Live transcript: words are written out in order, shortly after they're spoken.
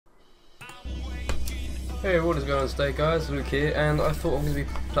Hey, what is going on today, guys? Luke here, and I thought I'm going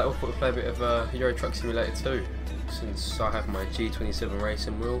to play a bit of Euro Truck Simulator 2, since I have my G27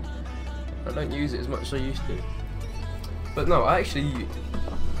 racing wheel. I don't use it as much as I used to. But no, I didn't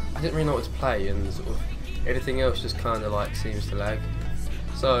really know what to play, and sort of everything else just kind of like seems to lag.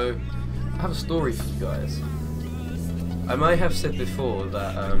 So I have a story for you guys. I may have said before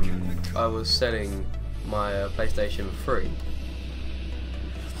that I was selling my PlayStation 3.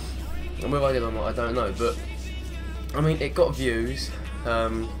 And whether I did or not, I don't know, but I mean, it got views,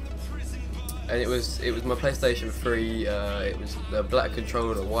 and it was my PlayStation 3. It was the black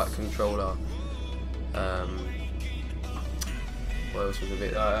controller, the white controller. What else was with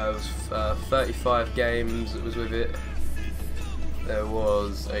it? It was 35 games that was with it. There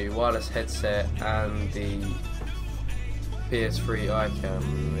was a wireless headset and the PS3 iCam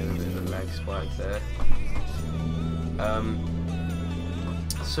with a bit of a lag spike there.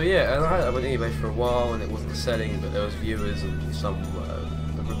 So yeah, and I went eBay for a while, and it wasn't selling, but there was viewers and some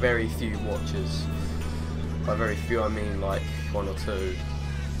very few watchers. By very few, I mean like one or two.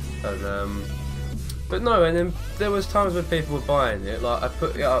 And but no, and then there was times when people were buying it. Like I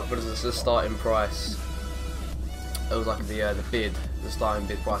put it up as a starting price. It was like the starting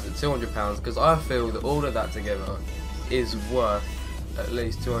bid price at £200, because I feel that all of that together is worth at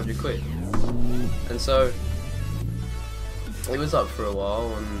least 200 quid. And so it was up for a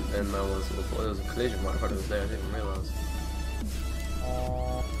while, and there was a collision right in front of us there. I didn't realise.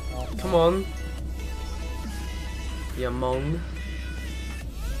 Come on, you mong.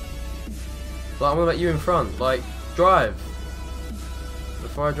 Like, I'm gonna let you in front. Like, drive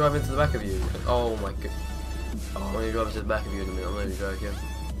before I drive into the back of you. Oh my god. Oh, I'm gonna drive into the back of you in a minute. I'm only joking.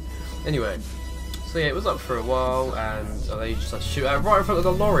 Anyway, so yeah, it was up for a while, and they just like shoot out right in front of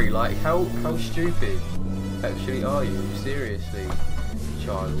the lorry. Like, how stupid actually are you? Seriously,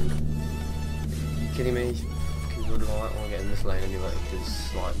 child. Are you kidding me? Can you I want to get in this lane anyway,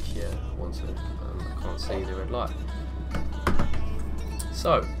 because like, yeah, once I can't see the red light.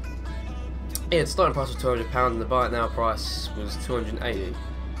 So yeah, the starting price was £200, and the buy it now price was £280.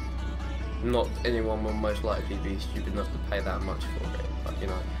 Not anyone will most likely be stupid enough to pay that much for it, but you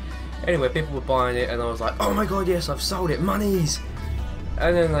know. Anyway, people were buying it, and I was like, oh my god, yes, I've sold it, monies!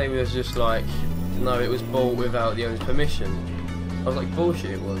 And then they was just like, no, it was bought without the owner's permission. I was like,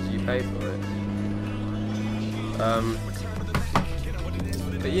 bullshit, it was, you paid for it.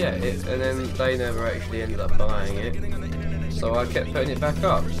 But yeah, and then they never actually ended up buying it, so I kept putting it back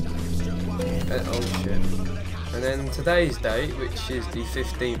up. And, oh shit. And then today's date, which is the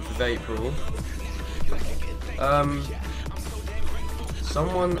 15th of April,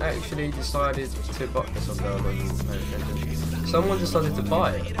 someone actually decided to buy Someone decided to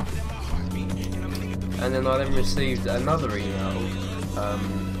buy it. And then I then received another email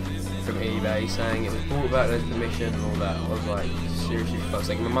from eBay saying it was bought without their permission and all that. I was like, seriously, for fuck's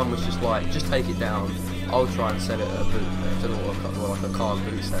sake. My mum was just like, just take it down. I'll try and sell it at a boot, like a car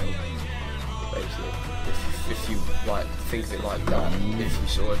boot sale, basically. If you like think of it like that,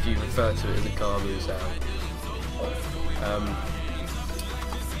 if you refer to it as a car boot sale.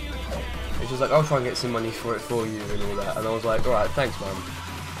 It's just like, I'll try and get some money for it for you and all that. And I was like, alright, thanks mum.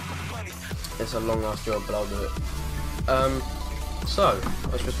 It's a long ass job, but I'll do it. So,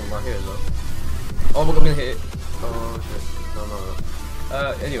 that's this one right here as well. Oh my god, I'm gonna hit it. Oh shit.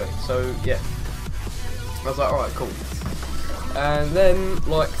 No. Anyway, so yeah. I was like, alright, cool. And then,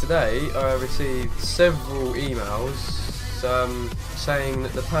 like today, I received several emails saying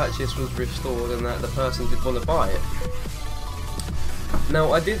that the purchase was restored and that the person did want to buy it.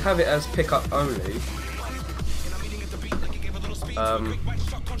 Now, I did have it as pick-up only.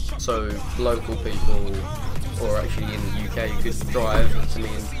 So local people, or actually in the UK, you could drive to me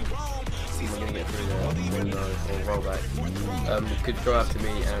and I'm gonna get through there, window or roll back. Could drive to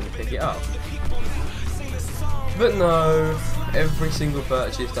me and pick it up. But no, every single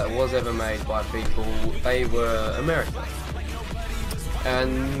purchase that was ever made by people, they were American.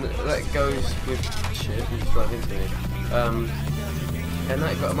 And that goes with shit, you just drive into me. And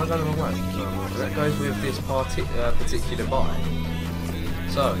that am I going the wrong way? No, I'm not. And that goes with this particular buy.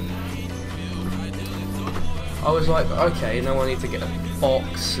 So I was like, okay, now I need to get a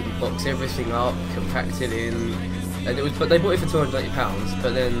box and box everything up, compact it in, and it was. But they bought it for £280.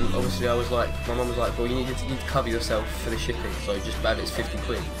 But then obviously I was like, my mum was like, well, you need to cover yourself for the shipping, so just about it's 50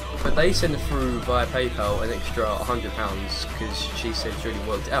 quid. But they sent it through via PayPal an extra £100 because she said she already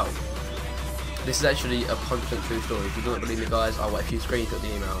worked it out. This is actually a 100% true story. If you don't believe me, guys, I'll actually screenshot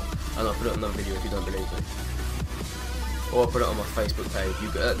the email and I'll put it on another video if you don't believe me. Or I'll put it on my Facebook page.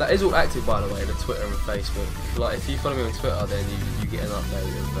 That is all active, by the way, the Twitter and Facebook. Like, if you follow me on Twitter, then you get an update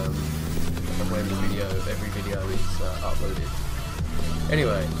of of when every video is uploaded.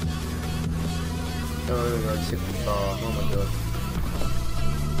 Anyway, oh my god.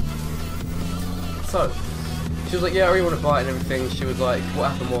 So, she was like, yeah, I really want to buy it and everything. She was like,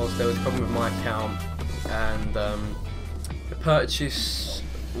 what happened was there was a problem with my account, and the purchase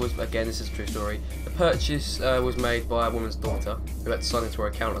was, again, this is a true story, the purchase was made by a woman's daughter who had to sign into her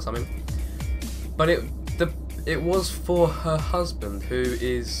account or something, but it was for her husband, who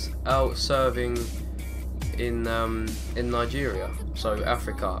is out serving in Nigeria, so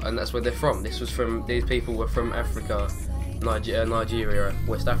Africa, and that's where they're from. These people were from Africa, Nigeria,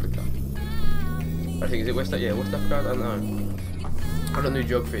 West Africa. I think, is it West Africa? I don't know. I don't do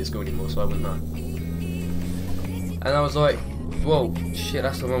geography at school anymore, so I wouldn't know. And I was like, whoa, shit,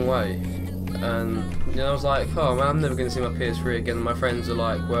 that's the wrong way. And I was like, oh man, I'm never going to see my PS3 again. And my friends are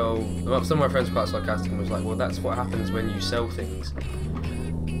like, well, some of my friends were quite sarcastic and was like, well, that's what happens when you sell things.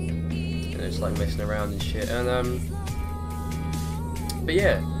 And it's like messing around and shit. And but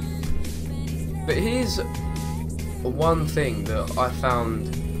yeah. But here's one thing that I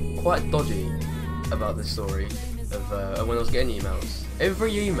found quite dodgy about this story of when I was getting emails.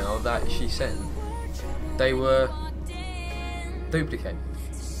 Every email that she sent, they were duplicated.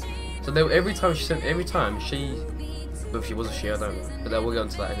 So they were, every time she, well, if she was a she, I don't know, but we'll get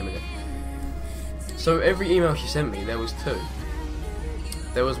onto that in a minute. So every email she sent me, there was two.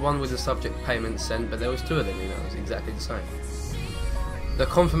 There was one with the subject payment sent, but there was two of them emails exactly the same. The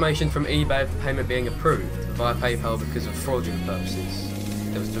confirmation from eBay of the payment being approved via PayPal because of fraudulent purposes.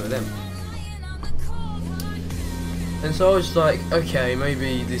 There was two of them. And so I was like, okay,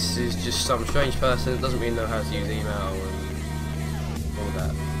 maybe this is just some strange person that doesn't really know how to use email and all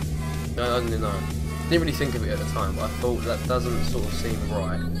that. I didn't know. Didn't really think of it at the time, but I thought that doesn't sort of seem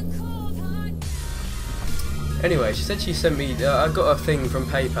right. Anyway, she said she sent me. I got a thing from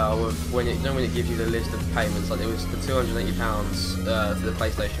PayPal of when it gives you the list of payments. Like, there was the £280 for the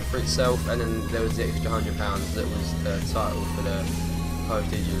PlayStation for itself, and then there was the extra £100 that was the title for the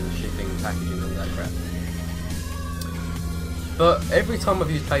postage and shipping, packaging, and all that crap. But every time I've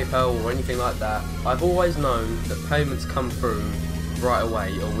used PayPal or anything like that, I've always known that payments come through right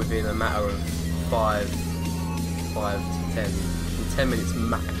away or within a matter of 5 to 10 minutes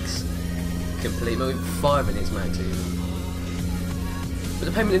max. Complete, maybe 5 minutes max even. But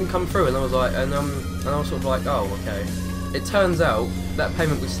the payment didn't come through, and I was like, and I was sort of like, oh, okay. It turns out that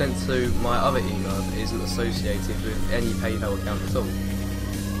payment was sent to my other email that isn't associated with any PayPal account at all.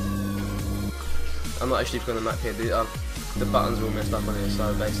 I'm not actually going to map here. The buttons are all messed up on here,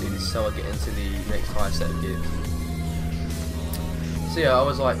 so basically this is how I get into the next high set of gears. So yeah, I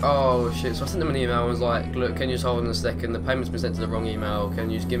was like, oh shit, so I sent them an email and was like, look, can you just hold on a second, the payment's been sent to the wrong email, can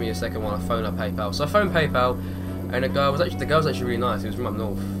you just give me a second while I phone up PayPal? So I phoned PayPal, and the girl was actually really nice. He was from up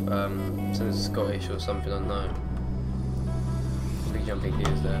north, so he's Scottish or something, I don't know. Big jumping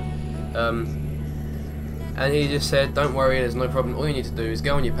gears there. And he just said, don't worry, there's no problem, all you need to do is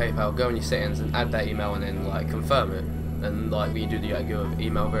go on your PayPal, go on your settings and add that email and then like confirm it. And like when you do the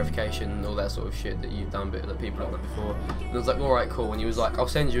email verification and all that sort of shit that you've done, but that people have done before. And I was like, alright, cool. And he was like, I'll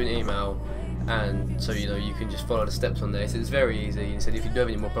send you an email, and so you can just follow the steps on there. He said it's very easy. He said if you do have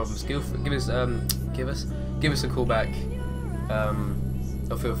any more problems, give us a call back,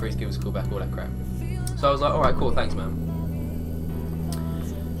 or feel free to give us a call back, all that crap. So I was like, alright, cool, thanks, man.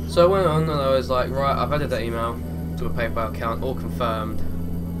 So I went on and I was like, right, I've added that email to my PayPal account, all confirmed.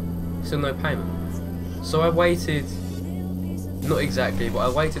 Still no payment. So I waited. Not exactly, but I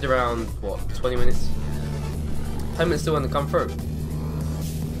waited around, what, 20 minutes? Payment still hadn't come through.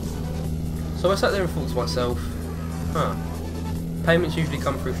 So I sat there and thought to myself, huh, payments usually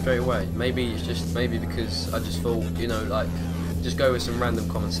come through straight away. Maybe it's just, because I just thought, like, just go with some random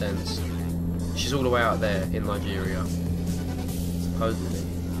common sense. She's all the way out there in Nigeria, supposedly,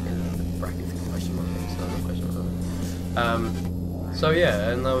 in the bracket question mark, so no question mark. So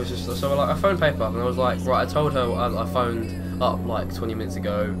yeah, and I was just, so like, I phoned PayPal and I was like, right, I told her I phoned up like 20 minutes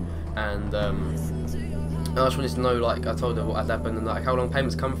ago, and I just wanted to know, like, I told her what had happened and like how long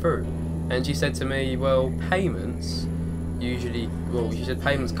payments come through, and she said to me, well, payments usually, she said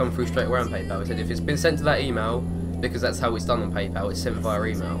payments come through straight away on PayPal. I said if it's been sent to that email, because that's how it's done on PayPal, it's sent via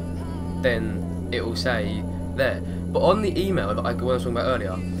email, then it will say there. But on the email that I was talking about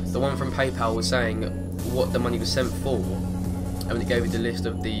earlier, the one from PayPal was saying what the money was sent for, and it gave you the list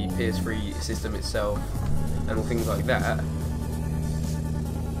of the PS3 system itself and all things like that.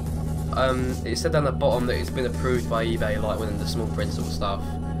 It said down the bottom that it's been approved by eBay, like within the small print sort of stuff,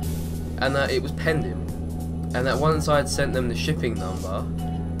 and that it was pending, and that once I had sent them the shipping number,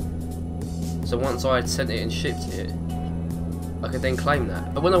 so once I had sent it and shipped it, I could then claim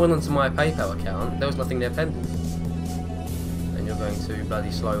that. But when I went onto my PayPal account, there was nothing there pending. And you're going to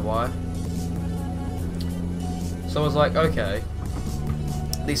bloody slow wire. So I was like, okay,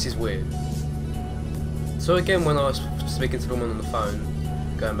 this is weird. So again, when I was speaking to the woman on the phone,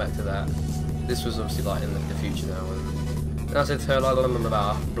 going back to that, this was obviously like in the future now, and I said to her like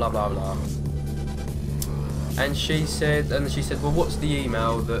blah blah blah, and she said, well, what's the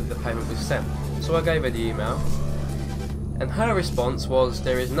email that the payment was sent? So I gave her the email, and her response was,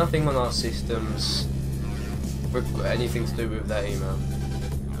 there is nothing on our systems with anything to do with that email.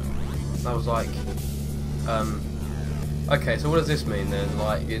 I was like, okay, so what does this mean then?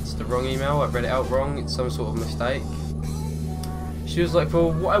 Like, it's the wrong email, I've read it out wrong, it's some sort of mistake? She was like,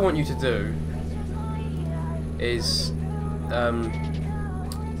 well, what I want you to do is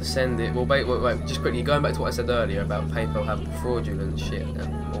send it, well wait, just quickly, going back to what I said earlier about PayPal having fraudulent shit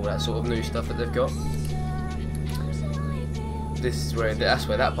and all that sort of new stuff that they've got. That's where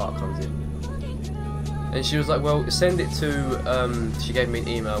that part comes in. And she was like, well, send it to, she gave me an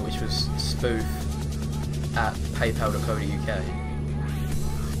email which was spoof@paypal.co.uk.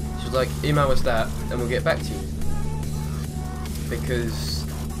 She was like, email us that and we'll get back to you. Because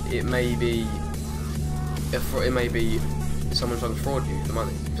it may be someone trying to fraud you for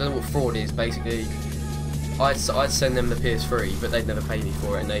money. If you don't know what fraud is, basically, I'd send them the PS3, but they'd never pay me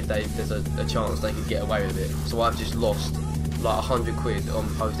for it, and there's a chance they could get away with it. So I've just lost like 100 quid on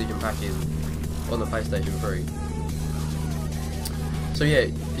postage and packing on the PlayStation 3. So yeah,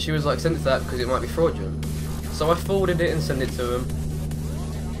 she was like, send it to that because it might be fraudulent. So I forwarded it and sent it to them.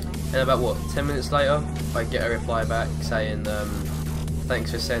 And about what, 10 minutes later, I get a reply back saying,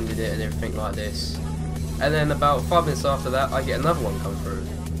 thanks for sending it and everything like this. And then about 5 minutes after that, I get another one come through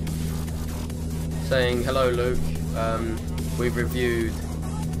saying, hello Luke, we've reviewed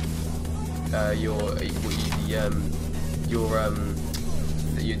the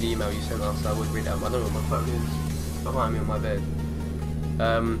email you sent us. I would read out. I don't know what my phone is behind me on my bed.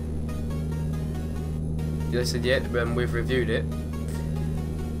 They said, yeah, we've reviewed it.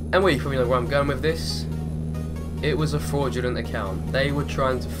 And you probably know where I'm going with this. It was a fraudulent account. They were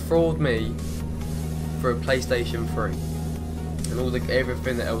trying to fraud me for a PlayStation 3 and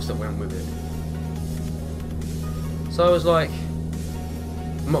everything else that went with it. So I was like,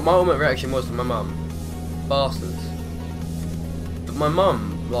 my ultimate reaction was to my mum, bastards. But my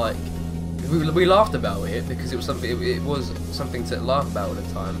mum, like, we laughed about it because it was something. It was something to laugh about all the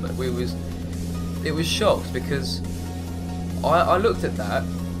time. But it was shocked because I looked at that.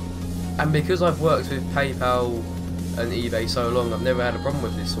 And because I've worked with PayPal and eBay so long, I've never had a problem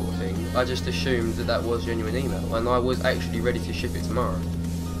with this sort of thing. I just assumed that that was genuine email, and I was actually ready to ship it tomorrow.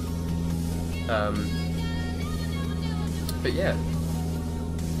 But yeah,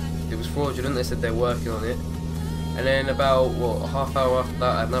 it was fraudulent. They said they're working on it, and then about what, a half hour after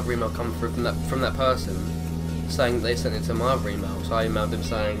that, I had another email come through from that person saying that they sent it to my other email. So I emailed them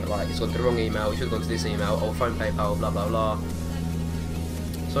saying like, it's gone to the wrong email. You should have gone to this email. Or phone PayPal, blah blah blah.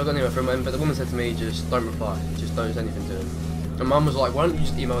 So I got an email from him, but the woman said to me, just don't reply, just don't say anything to them. And Mum was like, why don't you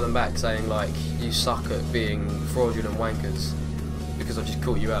just email them back saying like, you suck at being fraudulent wankers because I've just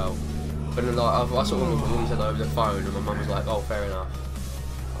caught you out. But then like, I saw what the woman said over the phone, and my mum was like, oh, fair enough.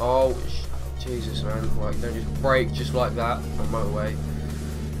 Oh, Jesus man, like, don't just brake just like that on the motorway.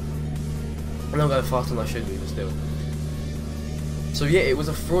 And I'm going faster than I should be, but still. So yeah, it was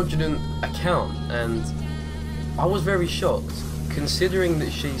a fraudulent account, and I was very shocked. Considering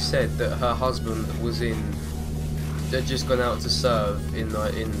that she said that her husband had just gone out to serve in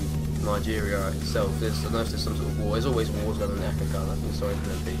Nigeria itself. I know there's some sort of war. There's always wars going on in Africa. I feel sorry for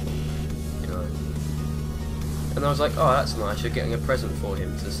them people, you know. And I was like, oh, that's nice. You're getting a present for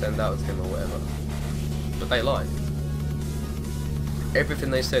him to send out to him or whatever. But they lied.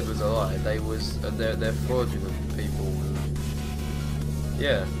 Everything they said was a lie. They're fraudulent people. And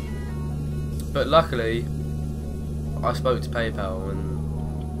yeah. But luckily, I spoke to PayPal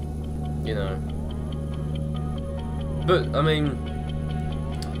and, you know, but I mean,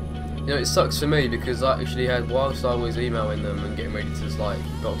 you know, it sucks for me because I actually had, whilst I was emailing them and getting ready to just like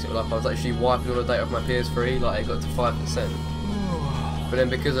box it all up, I was actually wiping all the data off my PS3, like it got to 5%. But then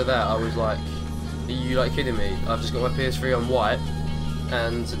because of that, I was like, are you like kidding me? I've just got my PS3 on white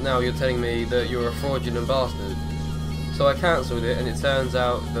and now you're telling me that you're a fraudulent bastard. So I cancelled it, and it turns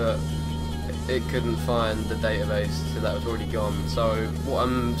out that it couldn't find the database, so that was already gone. So what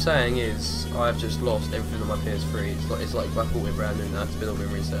I'm saying is, I've just lost everything on my PS3. It's like I bought it brand new now. It's been all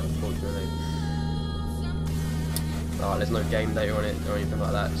been reset, unfortunately. There's no game data on it or anything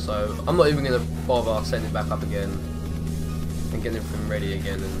like that. So I'm not even going to bother setting it back up again and getting everything ready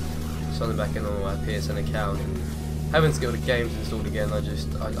again and signing back in on my PSN account and having to get all the games installed again, I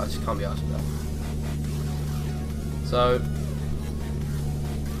just can't be asked with that.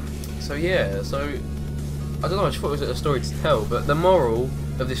 So yeah, so I don't know, I just thought it was a story to tell, but the moral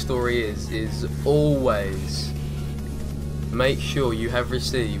of this story is always make sure you have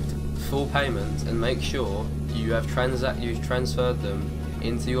received full payment and make sure you have you've transferred them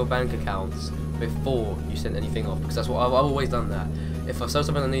into your bank accounts before you send anything off, because that's what I've always done that. If I sell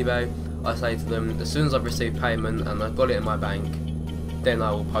something on eBay, I say to them, as soon as I've received payment and I've got it in my bank, then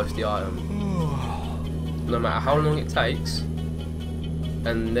I will post the item. No matter how long it takes,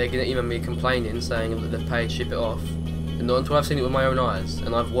 and they're going to email me complaining, saying that they've paid, ship it off, and not until I've seen it with my own eyes,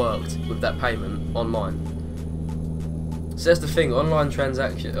 and I've worked with that payment online. So that's the thing, online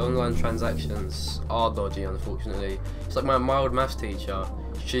transactions are dodgy, unfortunately. It's like my old maths teacher,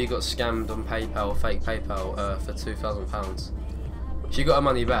 she got scammed on PayPal, fake PayPal, for £2,000. She got her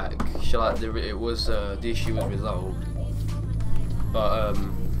money back. She the issue was resolved, but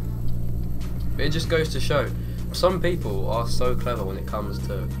it just goes to show some people are so clever when it comes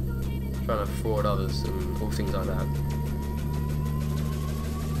to trying to fraud others and all things like that.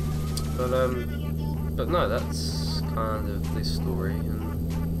 But no, that's kind of this story, and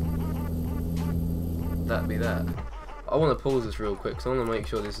that be that. I want to pause this real quick because I want to make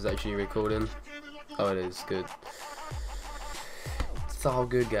sure this is actually recording. Oh, it is, good. It's all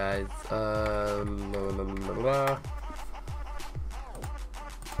good, guys. Oh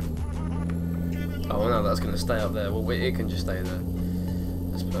no, that's going to stay up there. Well, it can just stay there,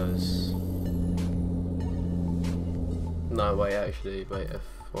 I suppose. No, wait, actually, wait,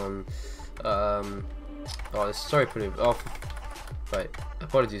 F1. Oh, sorry for putting it off. Wait,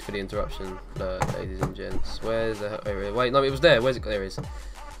 apologies for the interruption, ladies and gents. Where's the hell? Wait, no, it was there. Where's it? There it is.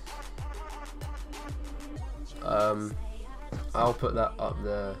 I'll put that up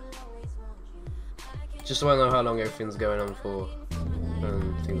there, just so I know how long everything's going on for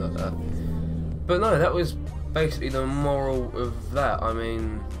and things like that. But no, that was basically the moral of that. I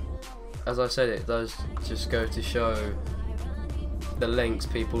mean, as I said, it does just go to show the lengths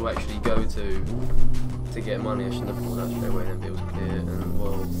people actually go to get money. I shouldn't have pulled that straight away, then it was clear. And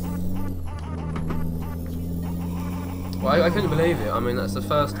well, I couldn't believe it. I mean, that's the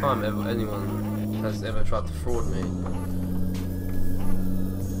first time anyone has ever tried to fraud me.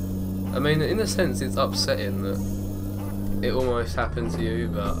 I mean, in a sense, it's upsetting that it almost happened to you,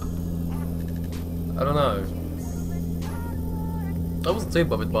 but I don't know. I wasn't too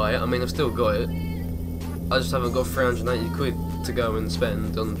bothered by it. I mean, I've still got it. I just haven't got 380 quid to go and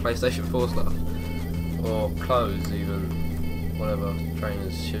spend on PlayStation 4 stuff. Or clothes, even. Whatever.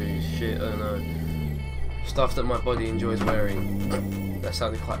 Trainers, shoes, shit, I don't know. Stuff that my body enjoys wearing. That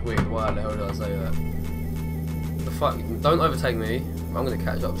sounded quite weird. Why the hell did I say that? The fuck? Don't overtake me. I'm gonna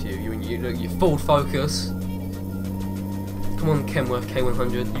catch up to you. You full focus. Come on, Kenworth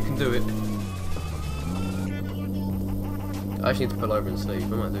K100. You can do it. I actually need to pull over and sleep. I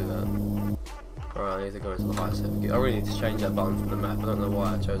might do that. Alright, I need to go into the high set. I really need to change that button from the map. I don't know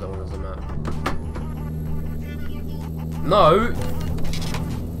why I chose that one as the map. No!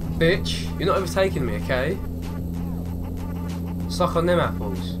 Bitch! You're not overtaking me, okay? Suck on them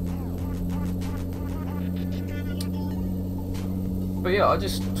apples. But yeah, I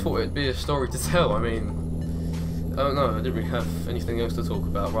just thought it'd be a story to tell. I mean, I don't know, I didn't really have anything else to talk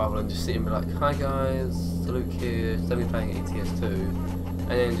about rather than just sit and be like, hi guys, Luke here, today playing ETS 2, and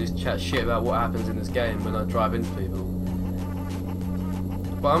then just chat shit about what happens in this game when I drive into people.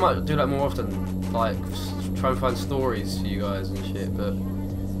 But I might do that more often, like try and find stories for you guys and shit, but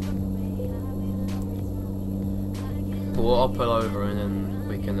I'll pull over and then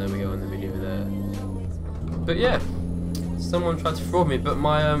we go in the video there. But yeah, someone tried to fraud me, but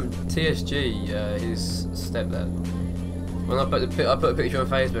my TSG, his stepdad, when I put a picture on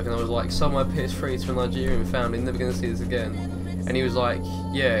Facebook and I was like, sold my PS3 to a Nigerian family, never gonna see this again. And he was like,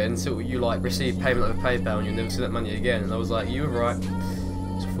 yeah, until you like receive payment of PayPal and you'll never see that money again. And I was like, you were right.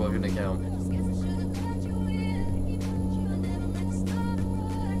 It's a fraudulent account.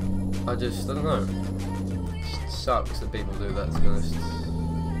 I don't know. It sucks that people do that, to be honest.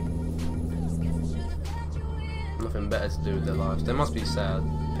 Nothing better to do with their lives. They must be sad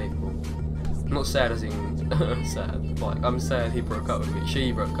people. Not sad as in sad. Like, I'm sad he broke up with me.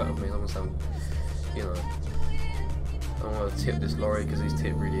 She broke up with me. I'm saying, you know. I don't want to tip this lorry because he's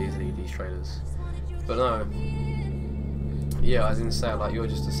tipped really easily, these traders. But no. Yeah, as in sad, like, you're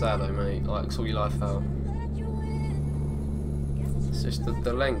just a sado, mate. Like, sort your life out. It's just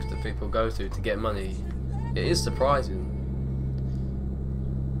the lengths that people go to get money. It is surprising.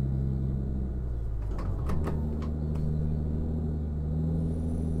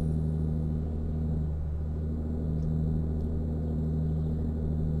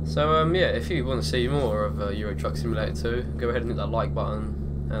 So yeah, if you want to see more of Euro Truck Simulator 2, go ahead and hit that like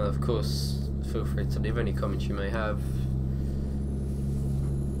button, and of course feel free to leave any comments you may have.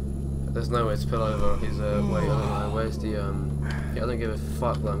 There's nowhere to pull over. He's wait, I don't know. Where's the yeah, I don't give a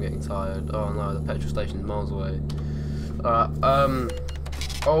fuck that I'm getting tired. Oh no, the petrol station's miles away. Oh,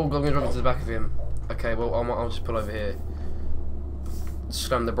 I'm gonna drive into the back of him. Okay, well I'll just pull over here,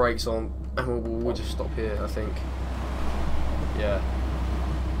 slam the brakes on, and we'll just stop here. I think. Yeah.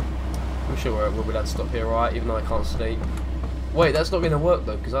 I'm sure we'll be allowed to stop here, right? Even though I can't sleep. Wait, that's not going to work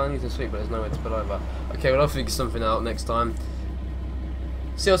though, because I need to sleep, but there's nowhere to pull over. Okay, well I'll figure something out next time.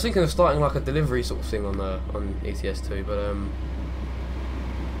 See, I was thinking of starting like a delivery sort of thing on ETS 2, but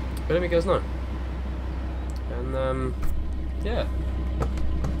let me guys know. And yeah,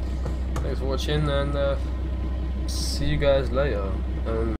 thanks for watching, and see you guys later.